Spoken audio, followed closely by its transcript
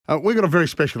We've got a very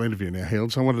special interview now,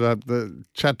 Hills. I wanted to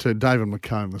chat to David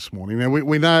McColm this morning. Now,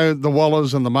 we know the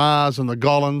Wallers and the Mars and the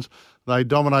Gollans, they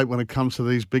dominate when it comes to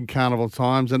these big carnival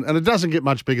times, and it doesn't get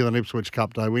much bigger than Ipswich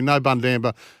Cup Day. We know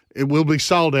Bundamba, it will be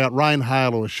sold out, rain,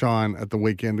 hail or shine at the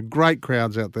weekend. Great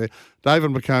crowds out there.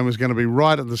 David McColm is going to be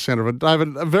right at the centre of it.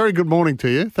 David, a very good morning to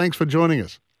you. Thanks for joining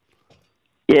us.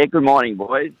 Yeah, good morning,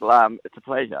 boys. It's a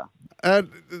pleasure.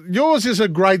 Yours is a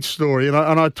great story, and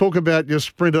I talk about your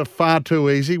sprinter Far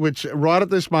Too Easy, which right at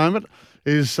this moment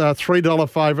is a $3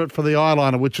 favourite for the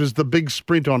Eyeliner, which is the big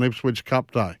sprint on Ipswich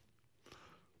Cup Day.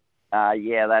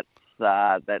 Yeah, that's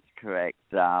correct.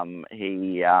 He's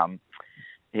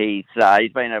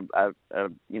been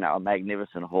a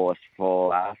magnificent horse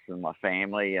for us and my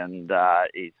family, and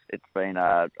it's been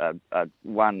a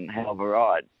one hell of a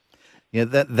ride. Yeah,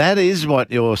 that is what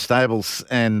your stables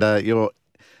and your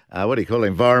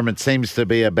environment seems to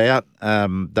be about,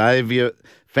 Dave. Your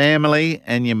family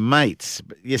and your mates.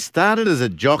 You started as a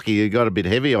jockey who got a bit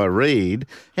heavy, I read.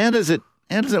 How does it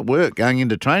work going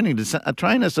into training? Does a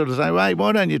trainer sort of say, "Hey,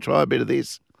 why don't you try a bit of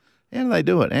this?" How do they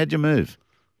do it? How'd you move?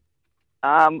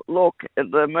 Look,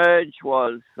 the merge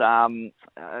was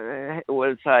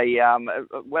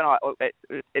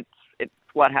it's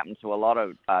what happens to a lot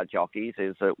of jockeys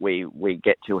is that we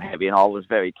get too heavy, and I was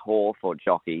very tall for a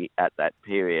jockey at that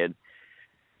period.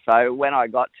 So when I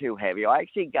got too heavy, I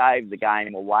actually gave the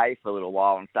game away for a little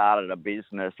while and started a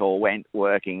business or went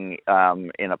working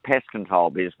in a pest control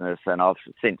business, and I've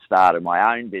since started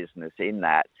my own business in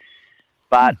that.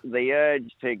 But the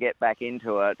urge to get back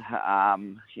into it, I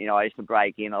used to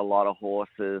break in a lot of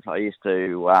horses. I used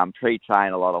to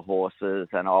pre-train a lot of horses,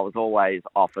 and I was always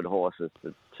offered horses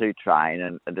to train,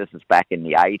 and this is back in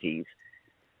the 80s.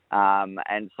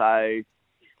 And so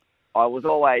I was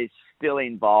always still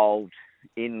involved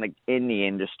in the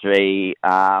industry.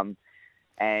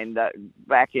 And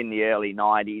back in the early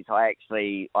 90s, I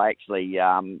actually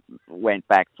went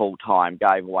back full-time,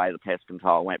 gave away the pest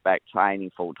control, went back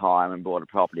training full-time and bought a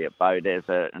property at Bow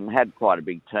Desert and had quite a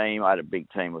big team. I had a big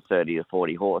team of 30 to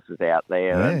 40 horses out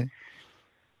there. Yeah.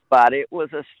 But it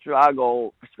was a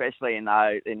struggle, especially in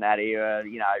that era.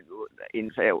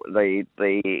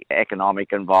 The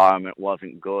economic environment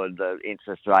wasn't good. The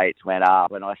interest rates went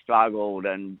up, and I struggled.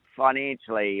 And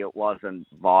financially, it wasn't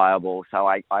viable. So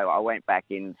I went back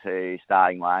into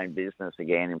starting my own business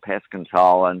again in pest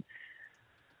control, and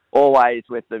always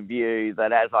with the view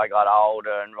that as I got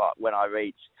older and when I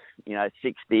reached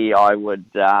 60, I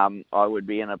would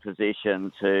be in a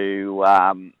position to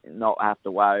not have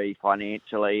to worry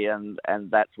financially, and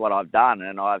that's what I've done.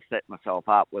 And I've set myself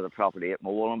up with a property at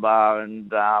Mooloolaba,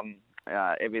 and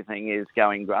everything is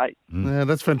going great. Yeah,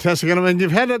 that's fantastic. And I mean,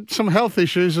 you've had some health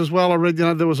issues as well. I read,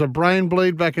 there was a brain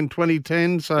bleed back in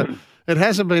 2010, so it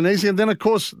hasn't been easy. And then, of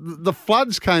course, the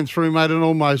floods came through, mate, and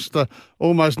almost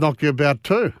knocked you about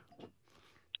too.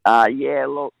 Yeah,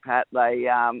 look, Pat,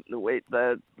 I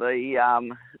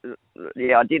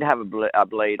did have a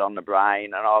bleed on the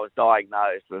brain, and I was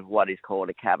diagnosed with what is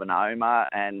called a cabanoma,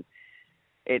 and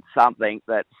it's something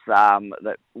that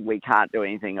we can't do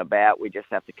anything about. We just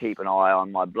have to keep an eye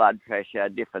on my blood pressure,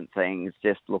 different things,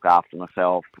 just look after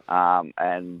myself.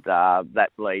 And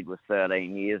that bleed was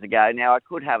 13 years ago. Now I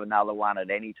could have another one at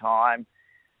any time,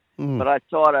 but I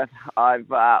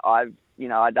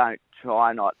don't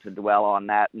try not to dwell on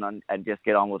that and just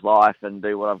get on with life and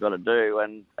do what I've got to do,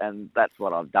 and that's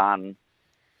what I've done.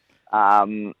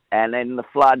 And then the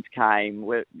floods came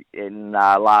in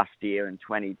last year in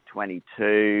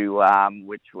 2022,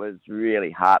 which was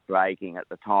really heartbreaking at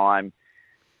the time.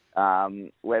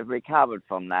 We've recovered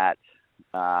from that.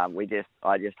 I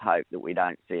just hope that we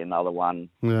don't see another one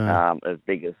as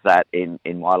big as that in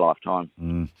my lifetime.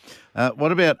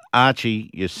 What about Archie,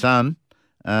 your son?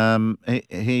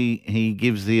 He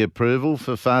gives the approval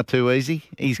for Far Too Easy.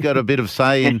 He's got a bit of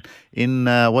say in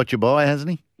what you buy, hasn't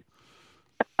he?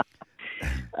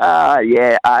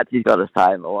 Yeah, Archie's got a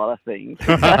say in a lot of things.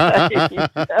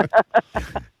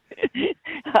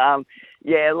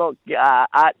 Yeah, look,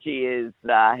 Archie is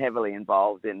heavily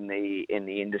involved in the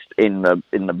industry, in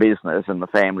the business and the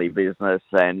family business,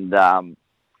 and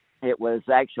it was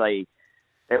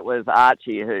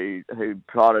Archie who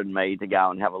prodded me to go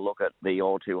and have a look at the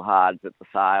All Too Hards at the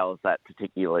sales that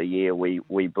particular year.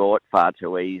 We bought Far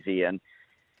Too Easy, and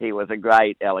he was a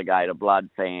great Alligator Blood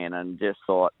fan and just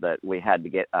thought that we had to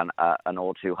get an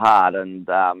All Too Hard, and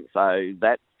so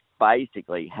that's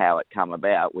basically how it come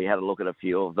about. We had a look at a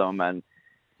few of them, and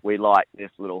we liked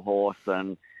this little horse,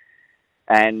 and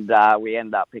and we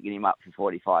ended up picking him up for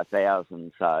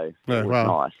 45,000. So it was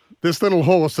nice. This little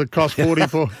horse that cost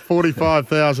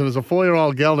 45,000 is a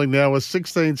 4-year-old gelding now with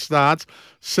 16 starts,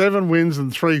 7 wins in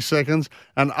 3 seconds,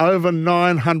 and over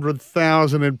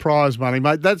 900,000 in prize money,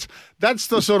 mate. That's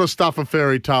the sort of stuff of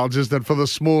fairy tales, isn't it, for the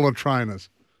smaller trainers?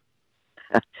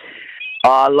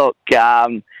 Oh, look,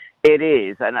 it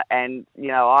is, and you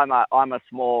know, I'm a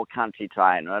small country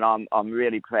trainer, and I'm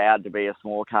really proud to be a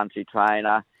small country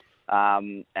trainer.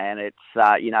 And it's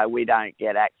you know, we don't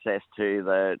get access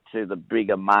to the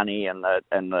bigger money and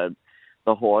the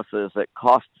horses that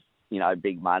cost, you know,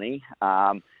 big money.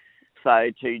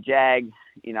 So to jag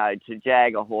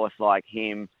a horse like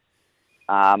him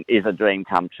is a dream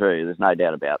come true. There's no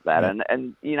doubt about that. Yeah.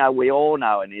 And you know, we all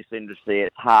know in this industry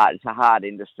it's hard. It's a hard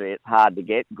industry. It's hard to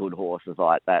get good horses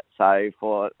like that. So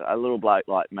for a little bloke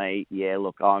like me, yeah,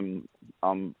 look, I'm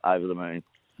over the moon.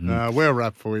 We're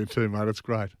wrapped for you too, mate. It's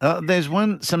great. There's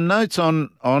some notes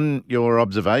on your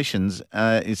observations.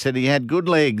 It said he had good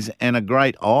legs and a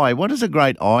great eye. What does a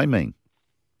great eye mean?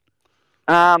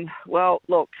 Well,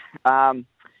 look, I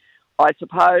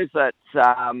suppose that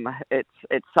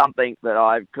it's something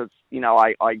that because you know,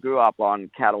 I grew up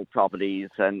on cattle properties,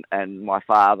 and my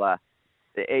father,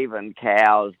 even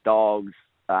cows, dogs,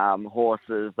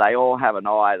 horses, they all have an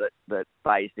eye that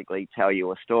basically tell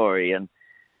you a story,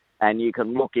 and you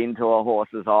can look into a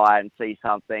horse's eye and see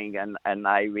something, and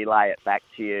they relay it back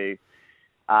to you.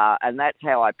 And that's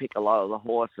how I pick a lot of the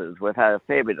horses. We've had a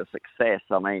fair bit of success.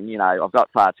 I mean, you know, I've got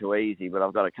Far Too Easy, but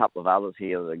I've got a couple of others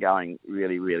here that are going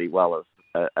really, really well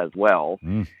as well.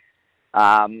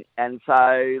 And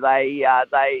so they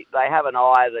have an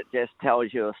eye that just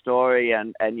tells you a story,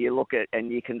 and you look at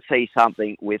and you can see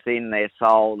something within their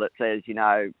soul that says, you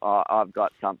know, I've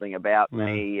got something about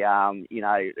me. You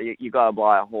know, you've got to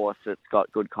buy a horse that's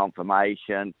got good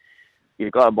conformation.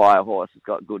 You've got to buy a horse that's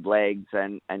got good legs,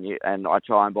 and I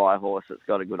try and buy a horse that's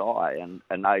got a good eye,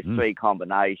 and those three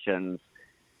combinations.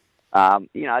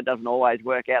 You know, it doesn't always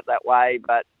work out that way,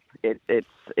 but it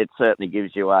certainly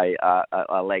gives you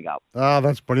a leg up. Oh,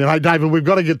 that's brilliant. Hey, David, we've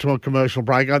got to get to a commercial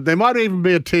break. There might even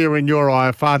be a tear in your eye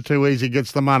if Far Too Easy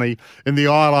gets the money in the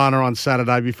eyeliner on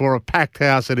Saturday before a packed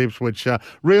house at Ipswich.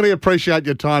 Really appreciate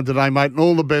your time today, mate, and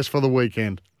all the best for the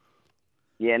weekend.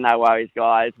 Yeah, no worries,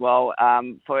 guys. Well,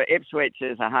 for Ipswich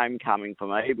is a homecoming for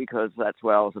me because that's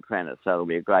where I was apprentice, so it'll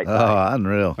be a great day. Oh,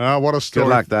 unreal. What a story. Good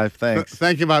luck, Dave. Thanks.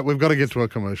 Thank you, mate. We've got to get to a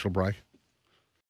commercial break.